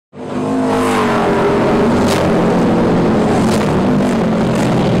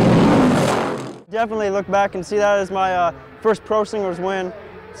definitely look back and see that as my first Pro Singles win.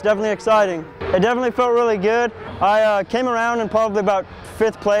 It's definitely exciting. It definitely felt really good. I came around in probably about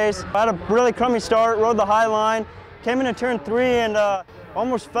 5th place. I had a really crummy start, rode the high line, came into turn 3 and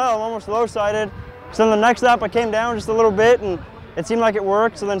almost fell, almost low-sided. So then the next lap I came down just a little bit and it seemed like it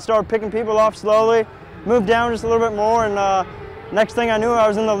worked, so then started picking people off slowly, moved down just a little bit more, and next thing I knew I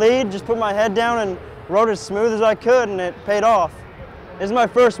was in the lead, just put my head down and rode as smooth as I could, and it paid off. This is my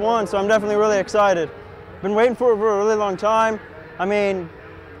first one, so I'm definitely really excited. Been waiting for it for a really long time. I mean,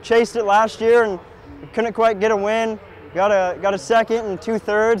 chased it last year and couldn't quite get a win. Got a 2nd and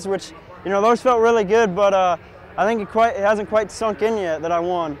 2/3, which, you know, those felt really good, but I think it hasn't quite sunk in yet that I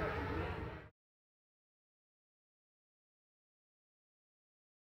won.